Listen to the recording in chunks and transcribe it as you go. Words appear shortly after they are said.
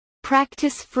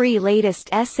Practice free latest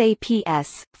SAP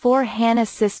S for HANA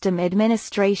System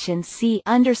Administration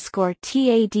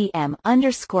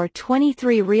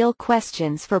C_TADM_23 real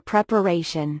questions for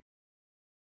preparation.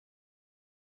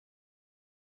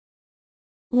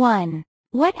 1.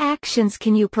 What actions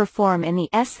can you perform in the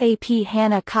SAP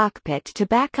HANA cockpit to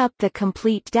back up the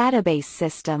complete database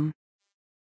system?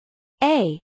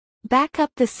 A. Back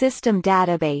up the system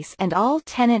database and all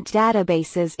tenant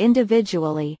databases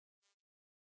individually.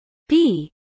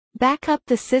 B. Back up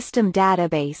the system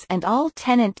database and all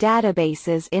tenant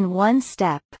databases in one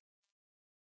step.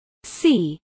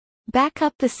 C. Back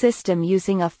up the system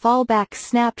using a fallback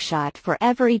snapshot for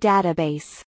every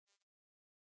database.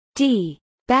 D.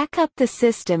 Back up the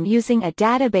system using a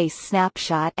database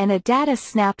snapshot and a data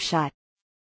snapshot.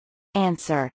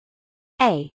 Answer: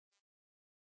 A.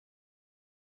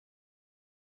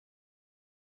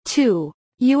 2.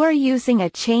 You are using a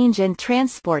change and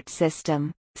transport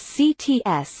system,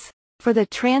 CTS, for the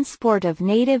transport of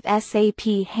native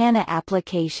SAP HANA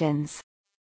applications.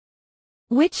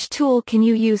 Which tool can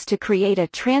you use to create a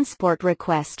transport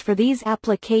request for these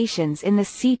applications in the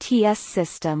CTS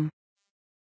system?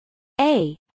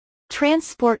 A.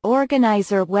 Transport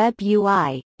Organizer Web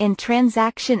UI, in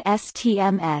Transaction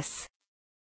STMS.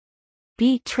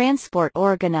 B. Transport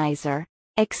Organizer,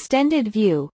 Extended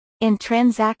View, in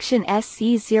Transaction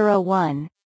SE01.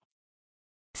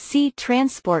 C.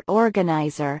 Transport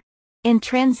Organizer, in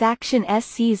Transaction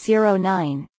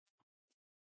SE09.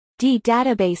 D.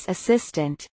 Database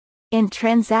Assistant, in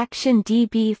Transaction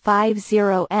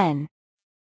DB50N.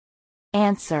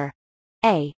 Answer: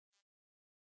 A.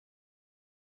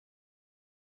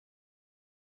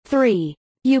 3.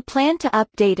 You plan to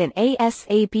update an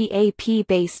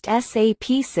ASAP-based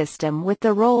SAP system with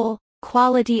the role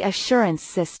Quality Assurance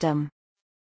System.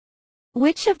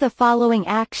 Which of the following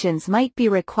actions might be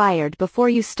required before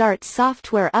you start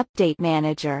Software Update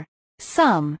Manager,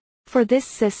 SUM, for this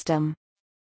system?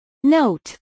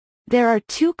 Note: there are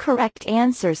two correct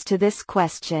answers to this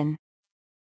question.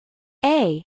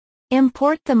 A.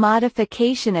 Import the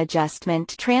modification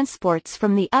adjustment transports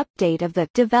from the update of the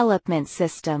development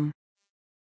system.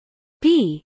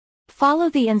 B. Follow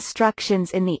the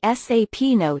instructions in the SAP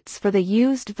notes for the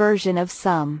used version of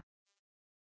SUM.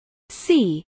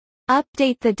 C.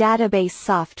 Update the database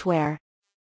software.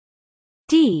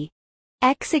 D.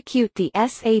 Execute the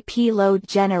SAP Load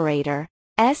Generator,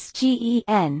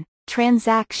 SGEN,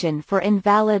 transaction for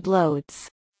invalid loads.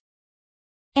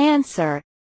 Answer: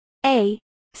 A,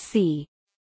 C.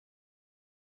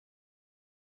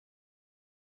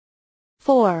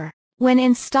 4. When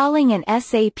installing an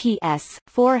SAP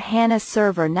S/4HANA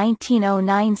Server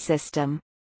 1909 system,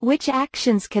 which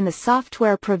actions can the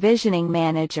Software Provisioning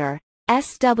Manager,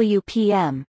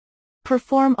 SWPM,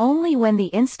 perform only when the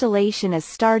installation is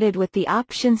started with the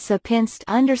option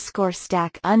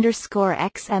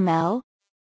sapinst_stack_XML?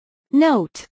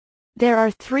 Note: there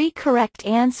are three correct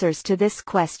answers to this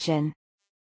question.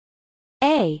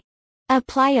 A.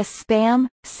 Apply a spam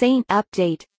saint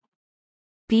update.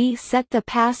 B. Set the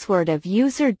password of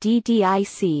user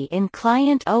DDIC in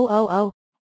client 000.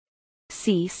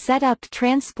 C. Set up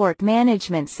Transport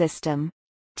Management System,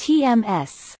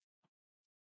 TMS.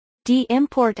 D.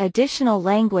 Import additional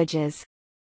languages.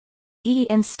 E.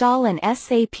 Install an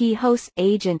SAP host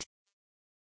agent.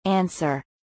 Answer: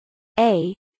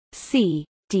 A, C,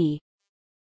 D.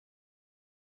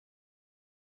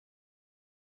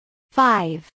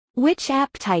 5. Which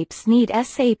app types need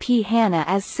SAP HANA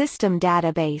as system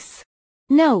database?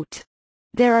 Note: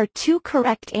 there are two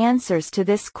correct answers to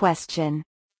this question.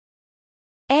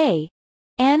 A.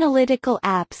 Analytical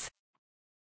apps.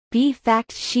 B.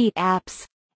 Fact sheet apps.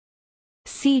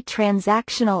 C.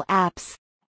 Transactional apps.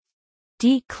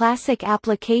 D. Classic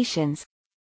applications.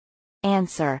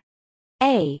 Answer: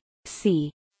 A,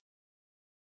 C.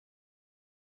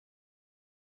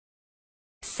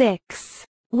 6.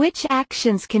 Which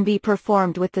actions can be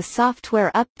performed with the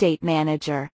Software Update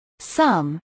Manager,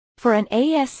 SUM, for an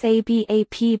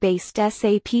ASAP-based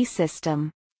SAP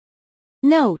system?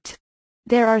 Note: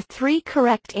 there are three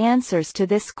correct answers to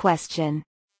this question.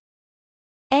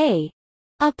 A.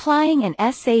 Applying an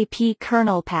SAP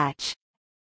kernel patch.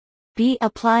 B.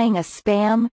 Applying a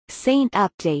spam saint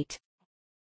update.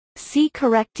 C.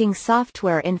 Correcting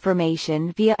software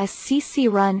information via a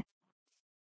CC run.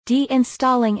 D.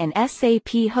 Installing an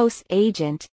SAP host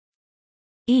agent.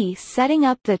 E. Setting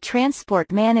up the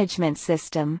Transport Management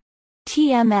System,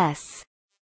 TMS.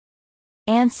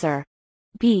 Answer: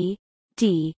 B,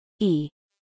 D, E.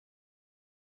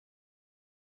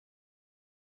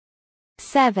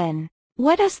 7.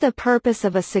 What is the purpose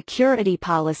of a security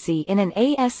policy in an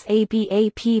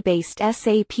ASAP-based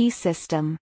SAP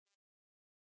system?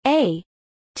 A.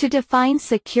 To define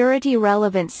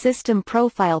security-relevant system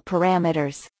profile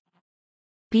parameters.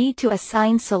 B. To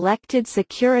assign selected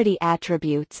security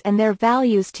attributes and their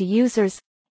values to users.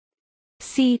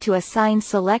 C. To assign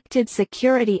selected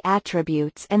security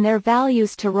attributes and their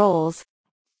values to roles.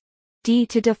 D.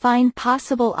 To define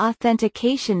possible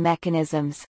authentication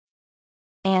mechanisms.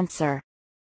 Answer.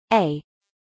 A.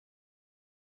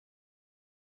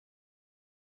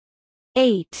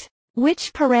 8.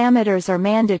 Which parameters are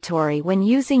mandatory when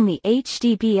using the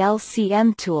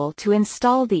HDBLCM tool to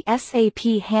install the SAP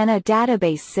HANA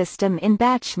database system in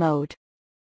batch mode?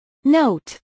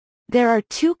 Note: there are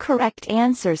two correct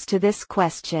answers to this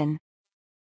question.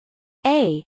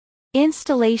 A.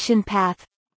 Installation path.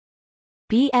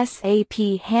 B.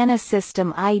 SAP HANA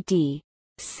System ID,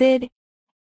 SID.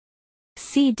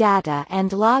 C. Data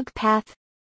and log path.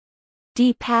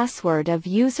 D. Password of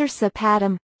user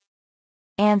SAPATM.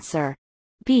 Answer.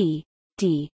 B.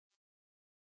 D.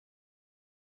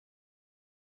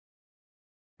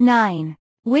 9.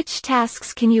 Which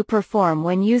tasks can you perform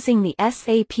when using the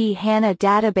SAP HANA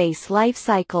Database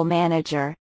Lifecycle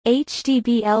Manager,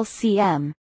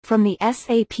 HDBLCM, from the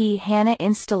SAP HANA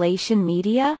installation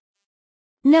media?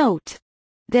 Note: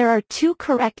 there are two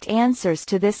correct answers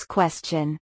to this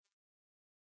question.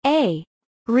 A.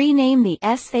 Rename the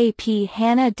SAP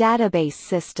HANA database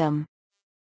system.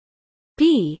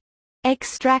 B.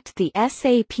 Extract the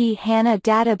SAP HANA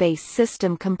database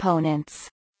system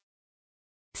components.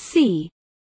 C.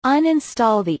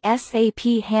 Uninstall the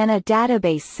SAP HANA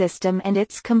database system and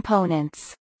its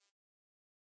components.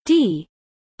 D.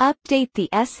 Update the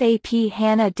SAP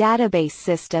HANA database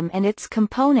system and its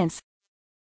components.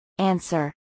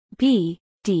 Answer. B.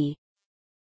 D.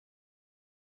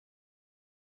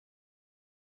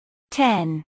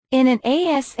 10. In an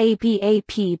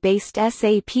ASAP-based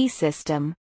SAP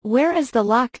system, where is the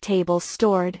lock table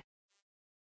stored?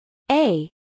 A.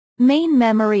 Main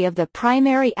memory of the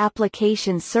primary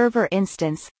application server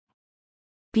instance.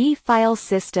 B. File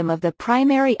system of the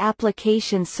primary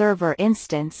application server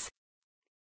instance.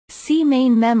 C.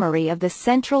 Main memory of the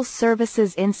central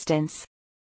services instance.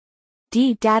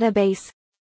 D. Database.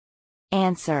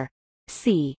 Answer.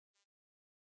 C.